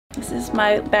This is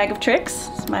my bag of tricks.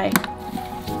 It's my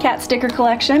cat sticker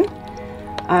collection.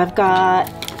 I've got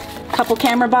a couple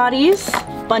camera bodies,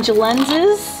 a bunch of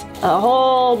lenses, a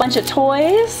whole bunch of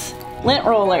toys, lint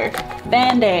roller,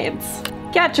 band-aids,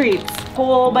 cat treats, a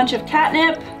whole bunch of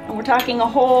catnip, and we're talking a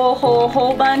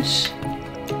whole bunch.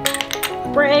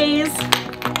 Sprays,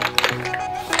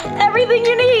 everything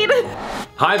you need.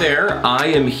 Hi there, I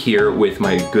am here with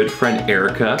my good friend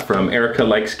Erica from Erica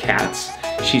Likes Cats.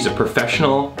 She's a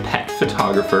professional pet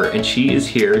photographer and she is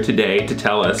here today to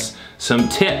tell us some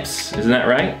tips. Isn't that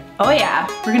right? Oh yeah,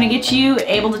 we're gonna get you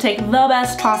able to take the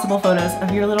best possible photos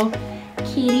of your little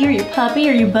kitty or your puppy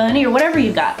or your bunny or whatever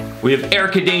you got. We have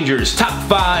Erica Danger's top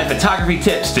 5 photography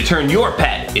tips to turn your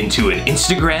pet into an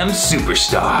Instagram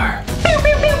superstar. Pew,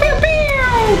 pew, pew, pew, pew.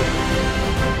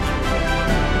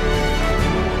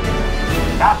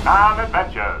 Catman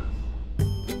Adventures.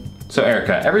 So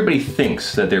Erica, everybody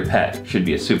thinks that their pet should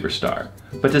be a superstar,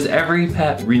 but does every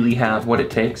pet really have what it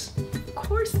takes? Of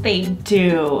course they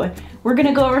do. We're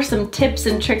gonna go over some tips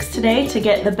and tricks today to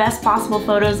get the best possible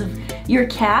photos of your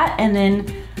cat and then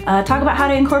talk about how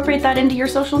to incorporate that into your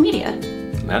social media.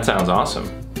 That sounds awesome.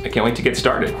 I can't wait to get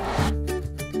started.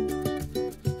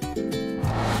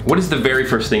 What is the very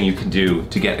first thing you can do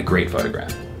to get a great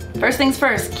photograph? First things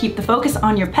first, keep the focus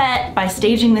on your pet by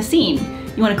staging the scene.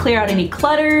 You want to clear out any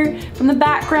clutter from the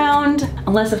background,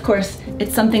 unless of course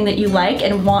it's something that you like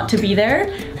and want to be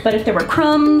there. But if there were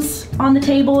crumbs on the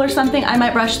table or something, I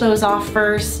might brush those off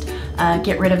first,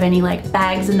 get rid of any like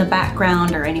bags in the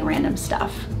background or any random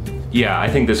stuff. Yeah, I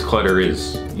think this clutter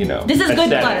is, you know, this is aesthetic.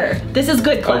 Good clutter. This is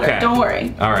good clutter, okay. Don't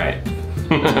worry. All right.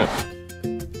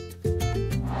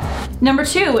 Number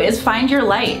 2 is find your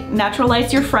light. Natural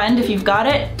light's your friend. If you've got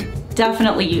it,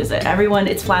 definitely use it. Everyone,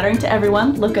 it's flattering to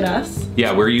everyone. Look at us.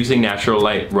 Yeah, we're using natural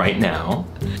light right now.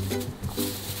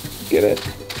 Get it?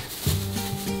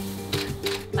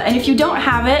 And if you don't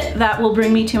have it, that will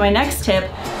bring me to my next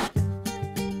tip.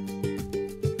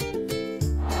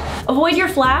 Avoid your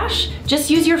flash. Just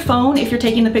use your phone if you're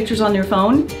taking the pictures on your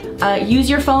phone. Use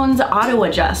your phone's auto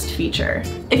adjust feature.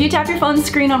 If you tap your phone's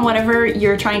screen on whatever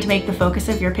you're trying to make the focus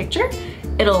of your picture,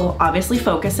 it'll obviously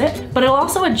focus it, but it'll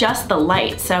also adjust the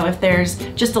light. So if there's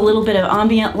just a little bit of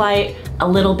ambient light, a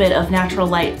little bit of natural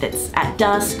light that's at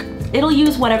dusk, it'll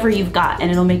use whatever you've got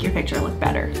and it'll make your picture look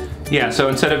better. Yeah, so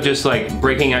instead of just like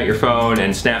breaking out your phone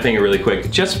and snapping it really quick,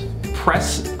 just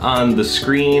press on the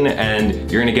screen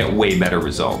and you're gonna get way better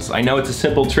results. I know it's a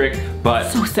simple trick, but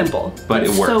so simple, but it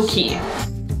works. So key.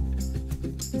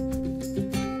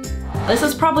 This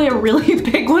is probably a really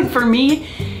big one for me.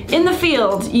 In the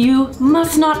field, you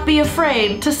must not be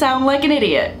afraid to sound like an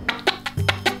idiot.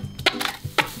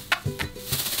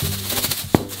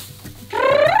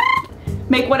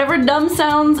 Make whatever dumb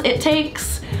sounds it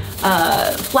takes,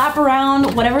 flap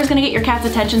around, whatever's gonna get your cat's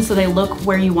attention so they look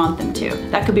where you want them to.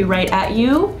 That could be right at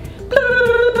you.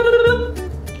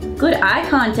 Good eye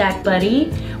contact,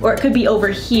 buddy. Or it could be over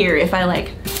here if I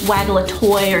like waggle a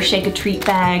toy or shake a treat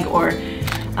bag or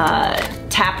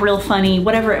tap real funny,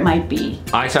 whatever it might be.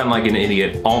 I sound like an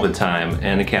idiot all the time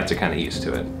and the cats are kind of used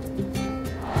to it.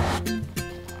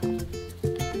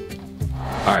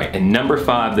 All right, and number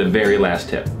 5, the very last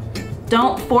tip.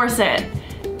 Don't force it.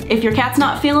 If your cat's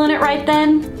not feeling it right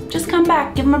then, just come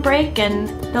back, give them a break and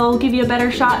they'll give you a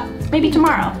better shot maybe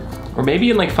tomorrow. Or maybe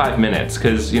in like 5 minutes,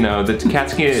 because you know, the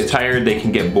cats can get tired, they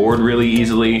can get bored really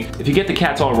easily. If you get the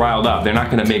cats all riled up, they're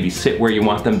not gonna maybe sit where you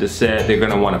want them to sit, they're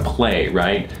gonna wanna play,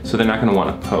 right? So they're not gonna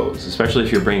wanna pose, especially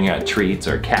if you're bringing out treats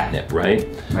or catnip, right?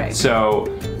 Right.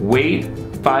 So wait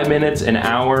 5 minutes, an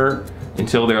hour,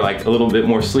 until they're like a little bit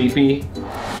more sleepy.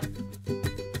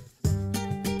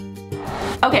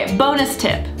 Okay, bonus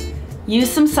tip. Use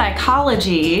some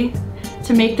psychology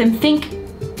to make them think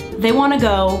they want to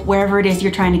go wherever it is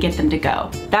you're trying to get them to go.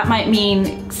 That might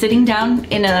mean sitting down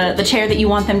in the chair that you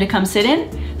want them to come sit in.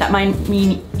 That might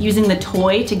mean using the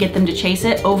toy to get them to chase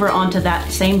it over onto that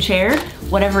same chair,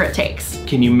 whatever it takes.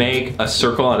 Can you make a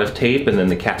circle out of tape and then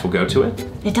the cats will go to it?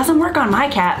 It doesn't work on my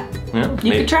cat. Yeah,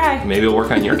 you could try. Maybe it'll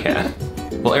work on your cat.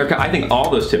 Well, Erica, I think all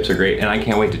those tips are great and I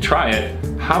can't wait to try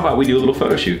it. How about we do a little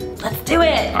photo shoot? Let's do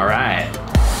it. All right.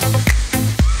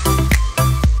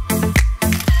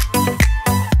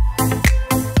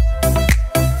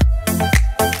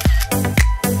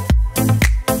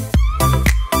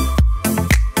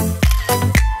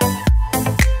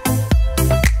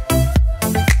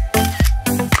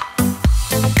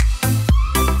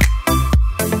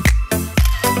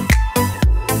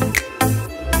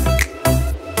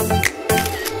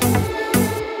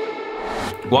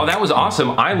 Well, that was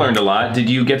awesome. I learned a lot. Did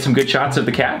you get some good shots of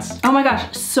the cats? Oh my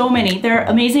gosh, so many. They're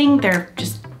amazing. They're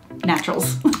just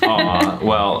naturals. Aw,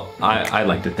 well, I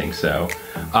like to think so.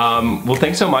 Well,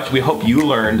 thanks so much. We hope you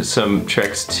learned some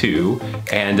tricks too.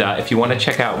 And if you want to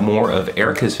check out more of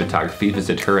Erica's photography,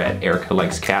 visit her at Erica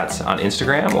Likes Cats on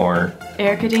Instagram or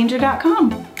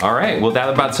ericadanger.com. All right, well that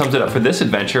about sums it up for this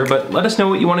adventure, but let us know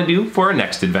what you want to do for our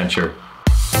next adventure.